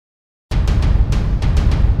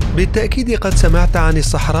بالتأكيد قد سمعت عن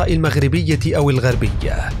الصحراء المغربية أو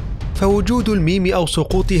الغربية، فوجود الميم أو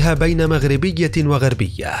سقوطها بين مغربية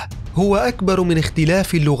وغربية هو أكبر من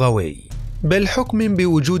اختلاف لغوي، بل حكم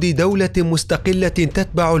بوجود دولة مستقلة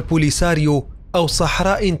تتبع البوليساريو أو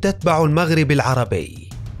صحراء تتبع المغرب العربي.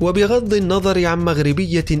 وبغض النظر عن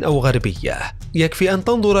مغربية أو غربية، يكفي أن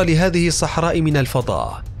تنظر لهذه الصحراء من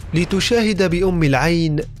الفضاء لتشاهد بأم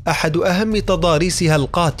العين أحد أهم تضاريسها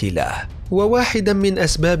القاتلة وواحدا من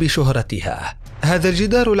أسباب شهرتها، هذا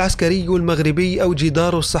الجدار العسكري المغربي أو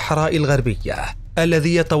جدار الصحراء الغربية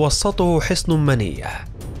الذي يتوسطه حصن منيع،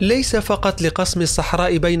 ليس فقط لقسم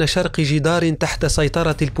الصحراء بين شرق جدار تحت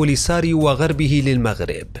سيطرة البوليساريو وغربه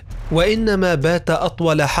للمغرب، وإنما بات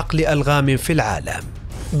أطول حقل ألغام في العالم،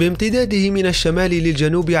 بامتداده من الشمال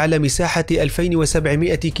للجنوب على مساحة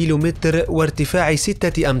 2700 كيلومتر وارتفاع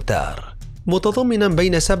 6 أمتار، متضمنا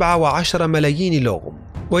بين 7 و10 ملايين لغم،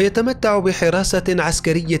 ويتمتع بحراسة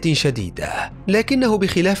عسكرية شديدة، لكنه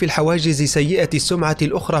بخلاف الحواجز سيئة السمعة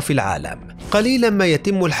الأخرى في العالم قليلا ما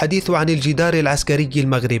يتم الحديث عن الجدار العسكري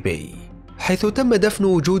المغربي، حيث تم دفن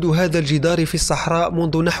وجود هذا الجدار في الصحراء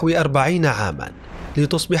منذ نحو 40 عاما،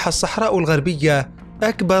 لتصبح الصحراء الغربية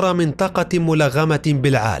أكبر منطقة ملغمة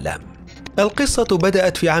بالعالم. القصة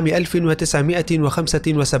بدأت في عام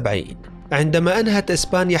 1975 عندما أنهت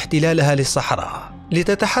إسبانيا احتلالها للصحراء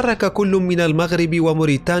لتتحرك كل من المغرب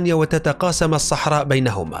وموريتانيا وتتقاسم الصحراء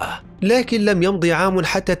بينهما، لكن لم يمض عام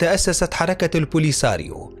حتى تأسست حركة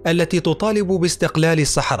البوليساريو التي تطالب باستقلال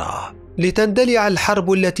الصحراء، لتندلع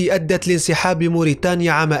الحرب التي أدت لانسحاب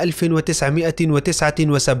موريتانيا عام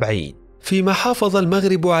 1979، فيما حافظ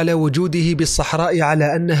المغرب على وجوده بالصحراء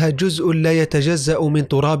على أنها جزء لا يتجزأ من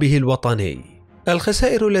ترابه الوطني.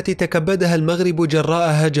 الخسائر التي تكبدها المغرب جراء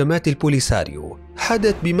هجمات البوليساريو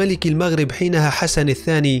حدت بملك المغرب حينها حسن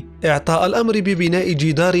الثاني إعطاء الأمر ببناء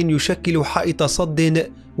جدار يشكل حائط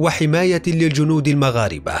صد وحماية للجنود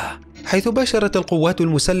المغاربة، حيث باشرت القوات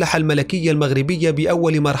المسلحة الملكية المغربية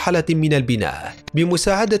بأول مرحلة من البناء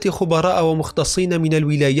بمساعدة خبراء ومختصين من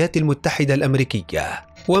الولايات المتحدة الأمريكية،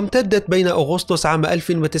 وامتدت بين أغسطس عام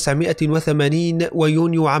 1980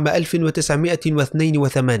 ويونيو عام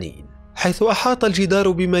 1982، حيث أحاط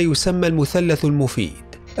الجدار بما يسمى المثلث المفيد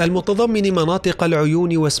المتضمن مناطق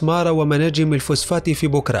العيون وسمارة ومناجم الفوسفات في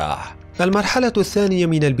بكراع. المرحلة الثانية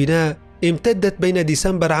من البناء امتدت بين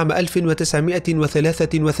ديسمبر عام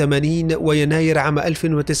 1983 ويناير عام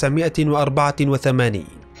 1984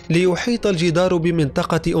 ليحيط الجدار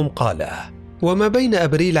بمنطقة قالة، وما بين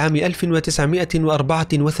أبريل عام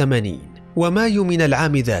 1984 ومايو من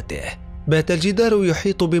العام ذاته بات الجدار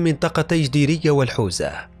يحيط بمنطقتي جديرية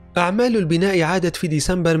والحوزة. أعمال البناء عادت في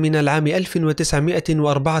ديسمبر من العام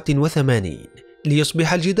 1984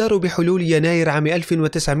 ليصبح الجدار بحلول يناير عام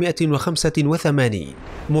 1985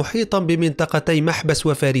 محيطا بمنطقتي محبس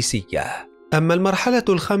وفارسية. أما المرحلة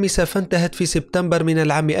الخامسة فانتهت في سبتمبر من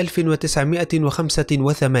العام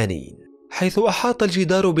 1985، حيث أحاط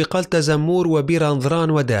الجدار بقلت زمور وبير أنظران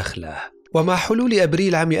وداخله. ومع حلول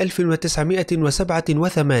أبريل عام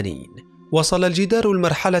 1987 وصل الجدار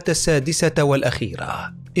المرحلة السادسة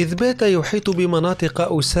والأخيرة، إذ بات يحيط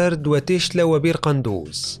بمناطق أسرد وتشلة وبير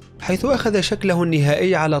قندوز، حيث أخذ شكله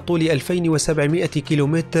النهائي على طول 2700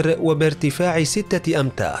 كيلومتر وبارتفاع 6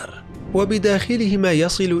 أمتار، وبداخله ما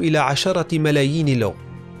يصل إلى 10 ملايين لغم،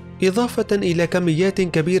 إضافة إلى كميات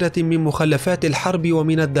كبيرة من مخلفات الحرب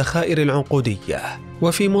ومن الذخائر العنقودية.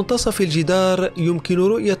 وفي منتصف الجدار يمكن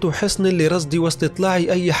رؤية حصن لرصد واستطلاع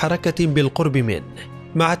أي حركة بالقرب منه،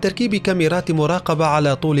 مع تركيب كاميرات مراقبة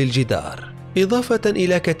على طول الجدار، إضافة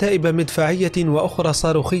إلى كتائب مدفعية وأخرى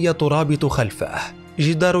صاروخية ترابط خلفه.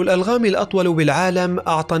 جدار الألغام الأطول بالعالم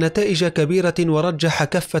أعطى نتائج كبيرة ورجح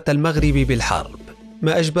كفة المغرب بالحرب،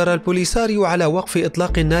 ما أجبر البوليساريو على وقف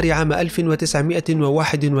إطلاق النار عام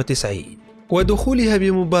 1991 ودخولها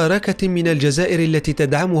بمباركة من الجزائر التي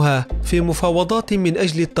تدعمها في مفاوضات من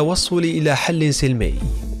أجل التوصل إلى حل سلمي.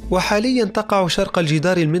 وحاليا تقع شرق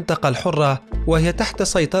الجدار المنطقة الحرة وهي تحت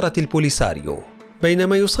سيطرة البوليساريو،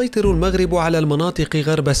 بينما يسيطر المغرب على المناطق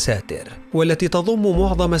غرب الساتر والتي تضم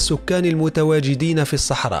معظم السكان المتواجدين في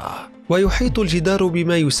الصحراء. ويحيط الجدار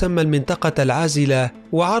بما يسمى المنطقة العازلة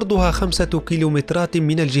وعرضها 5 كيلومترات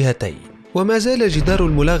من الجهتين. وما زال الجدار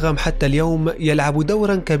الملغم حتى اليوم يلعب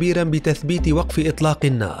دورا كبيرا بتثبيت وقف إطلاق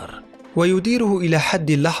النار، ويديره إلى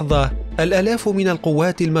حد اللحظة الآلاف من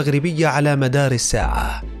القوات المغربية على مدار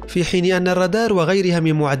الساعة، في حين أن الرادار وغيرها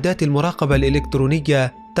من معدات المراقبة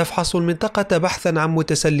الإلكترونية تفحص المنطقة بحثاً عن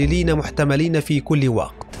متسللين محتملين في كل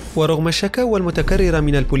وقت. ورغم الشكاوى المتكررة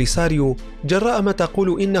من البوليساريو جراء ما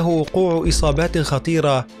تقول إنه وقوع إصابات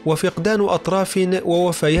خطيرة وفقدان أطراف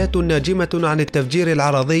ووفيات ناجمة عن التفجير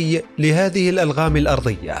العرضي لهذه الألغام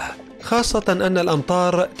الأرضية، خاصة أن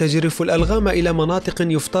الأمطار تجرف الألغام إلى مناطق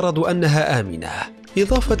يفترض أنها آمنة،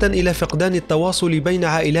 إضافة إلى فقدان التواصل بين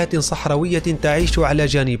عائلات صحراوية تعيش على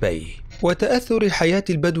جانبيه، وتأثر حياة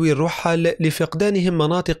البدو الرحل لفقدانهم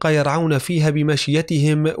مناطق يرعون فيها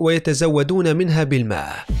بمشيتهم ويتزودون منها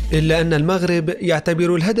بالماء. إلا أن المغرب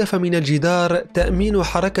يعتبر الهدف من الجدار تأمين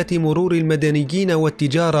حركة مرور المدنيين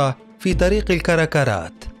والتجارة في طريق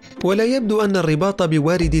الكركرات، ولا يبدو أن الرباط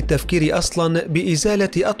بوارد التفكير أصلاً بإزالة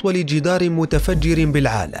أطول جدار متفجر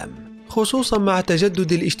بالعالم، خصوصاً مع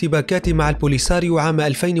تجدد الاشتباكات مع البوليساريو عام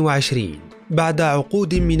 2020 بعد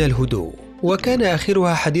عقود من الهدوء، وكان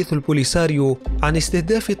آخرها حديث البوليساريو عن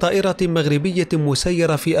استهداف طائرة مغربية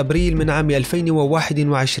مسيرة في أبريل من عام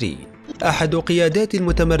 2021 أحد قيادات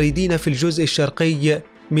المتمردين في الجزء الشرقي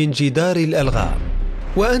من جدار الألغام.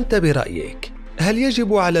 وأنت برأيك، هل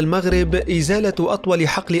يجب على المغرب إزالة أطول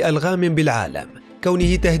حقل ألغام بالعالم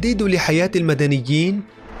كونه تهديد لحياة المدنيين،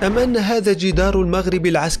 أم أن هذا جدار المغرب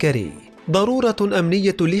العسكري ضرورة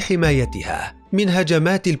أمنية لحمايتها من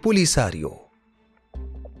هجمات البوليساريو؟